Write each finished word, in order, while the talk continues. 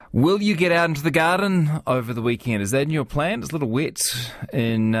Will you get out into the garden over the weekend? Is that in your plan? It's a little wet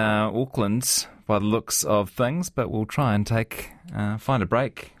in Auckland by the looks of things, but we'll try and find a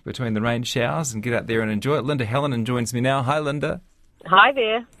break between the rain showers and get out there and enjoy it. Lynda Hallinan joins me now. Hi, Lynda. Hi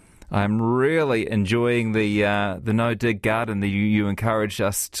there. I'm really enjoying the no-dig garden that you encouraged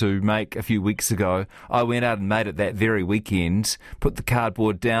us to make a few weeks ago. I went out and made it that very weekend, put the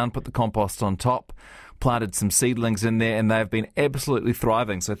cardboard down, put the compost on top, planted some seedlings in there, and they've been absolutely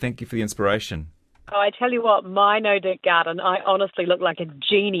thriving. So thank you for the inspiration. Oh, I tell you what, my no-dig garden, I honestly look like a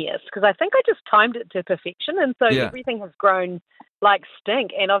genius because I think I just timed it to perfection, and so everything has grown like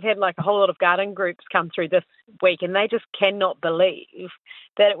stink. And I've had like a whole lot of garden groups come through this week, and they just cannot believe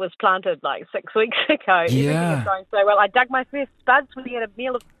that it was planted like 6 weeks ago. Everything is going so well. I dug my first spuds. We had a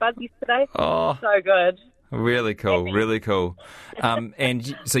meal of spuds yesterday. Oh, so good. Really cool, really cool.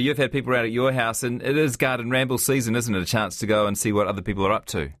 And so you've had people out at your house, and it is garden ramble season, isn't it? A chance to go and see what other people are up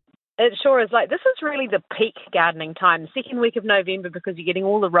to. It sure is. Like, this is really the peak gardening time, second week of November, because you're getting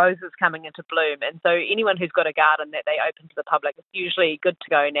all the roses coming into bloom. And so anyone who's got a garden that they open to the public, it's usually good to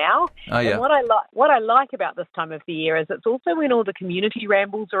go now. Oh, yeah. And what I like about this time of the year is it's also when all the community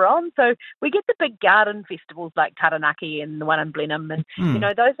rambles are on. So we get the big garden festivals like Taranaki and the one in Blenheim. And, you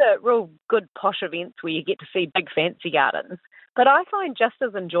know, those are real good posh events where you get to see big fancy gardens. But I find just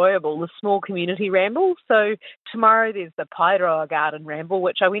as enjoyable the small community rambles. So tomorrow there's the Paeroa garden ramble,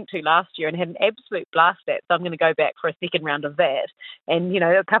 which I went to last year and had an absolute blast at. So I'm going to go back for a second round of that. And, you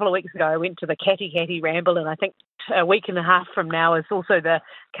know, a couple of weeks ago I went to the Kati ramble, and I think a week and a half from now is also the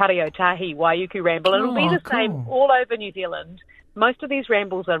Aotearoa Waiuku ramble. And it'll be the same all over New Zealand. Most of these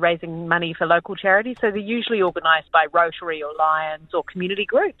rambles are raising money for local charities, so they're usually organised by Rotary or Lions or community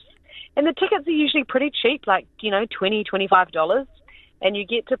groups. And the tickets are usually pretty cheap, like, you know, $20, $25. And you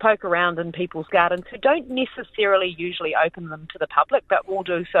get to poke around in people's gardens who don't necessarily usually open them to the public, but will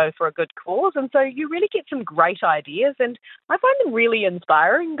do so for a good cause. And so you really get some great ideas. And I find them really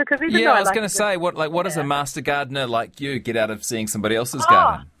inspiring because even though I was going to say, what does a master gardener like you get out of seeing somebody else's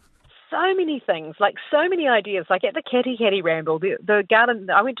garden? So many things, like so many ideas. Like at the Kati Ramble, the garden,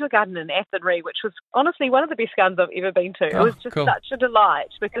 I went to a garden in Athenry, which was honestly one of the best gardens I've ever been to. It was just such a delight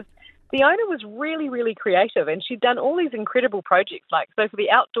because the owner was really, really creative, and she'd done all these incredible projects. Like, so for the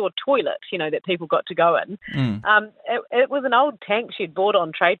outdoor toilet, you know, that people got to go in, it was an old tank she'd bought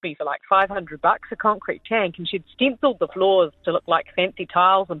on Trade Me for like $500, a concrete tank, and she'd stenciled the floors to look like fancy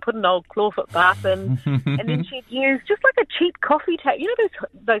tiles and put an old clawfoot bath in, and then she'd used just like a cheap coffee table. You know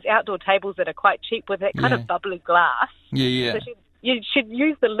those outdoor tables that are quite cheap with that kind of bubbly glass? Yeah. So you should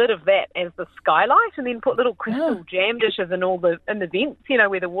use the lid of that as the skylight, and then put little crystal jam dishes in the vents, you know,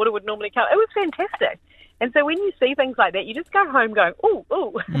 where the water would normally come. It was fantastic. And so when you see things like that, you just go home going,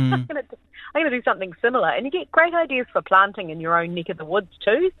 I'm going to do something similar. And you get great ideas for planting in your own neck of the woods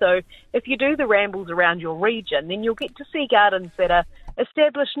too. So if you do the rambles around your region, then you'll get to see gardens that are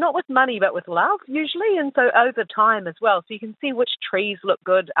established not with money but with love usually, and so over time as well. So you can see which trees look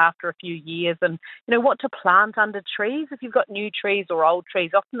good after a few years, and you know what to plant under trees. If you've got new trees or old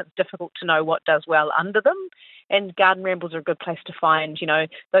trees, often it's difficult to know what does well under them, and garden rambles are a good place to find, you know,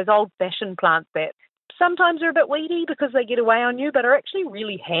 those old-fashioned plants that sometimes are a bit weedy because they get away on you, but are actually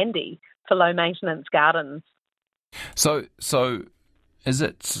really handy for low-maintenance gardens. So is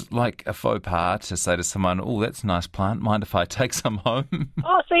it like a faux pas to say to someone, that's a nice plant, mind if I take some home?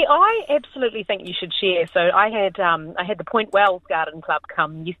 Oh, see, I absolutely think you should share. So I had the Point Wells Garden Club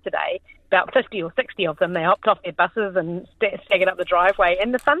come yesterday, about 50 or 60 of them. They hopped off their buses and staggered up the driveway.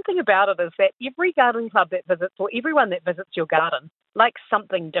 And the fun thing about it is that every garden club that visits, or everyone that visits your garden, likes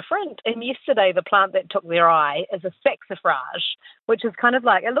something different. And yesterday, the plant that took their eye is a saxifrage, which is kind of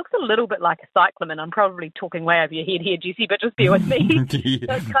like, it looks a little bit like a cyclamen. I'm probably talking way over your head here, Jesse, but just bear with me.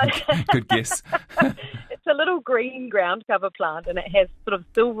 Good guess. It's a little green ground cover plant, and it has sort of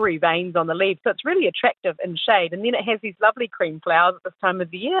silvery veins on the leaves, so it's really attractive in shade. And then it has these lovely cream flowers at this time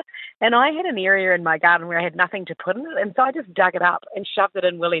of the year. And I had an area in my garden where I had nothing to put in it, and so I just dug it up and shoved it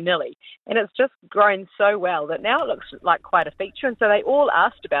in willy-nilly. And it's just grown so well that now it looks like quite a feature. And so they all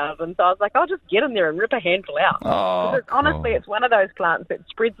asked about it, and so I was like, I'll just get in there and rip a handful out. Because honestly, it's one of those plants that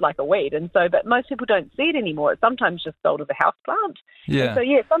spreads like a weed, and so, but most people don't see it anymore. It's sometimes just sold as a house plant. Yeah. And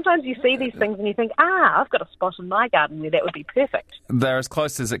so sometimes you see these things and you think, I've got a spot in my garden where that would be perfect. They're as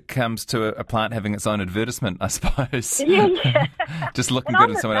close as it comes to a plant having its own advertisement, I suppose. Yeah. Just looking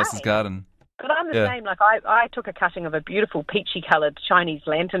good in someone else's garden. But I'm the same. Like I took a cutting of a beautiful peachy-coloured Chinese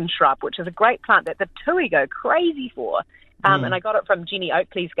lantern shrub, which is a great plant that the tui go crazy for. And I got it from Jenny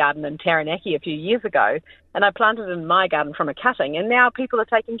Oakley's garden in Taranaki a few years ago, and I planted it in my garden from a cutting, and now people are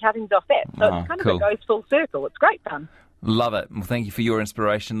taking cuttings off that. So it's kind of, it goes full circle. It's great fun. Love it. Well, thank you for your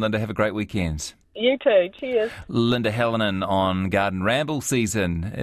inspiration, Lynda. Have a great weekend. You too. Cheers. Lynda Hallinan on Garden Ramble season.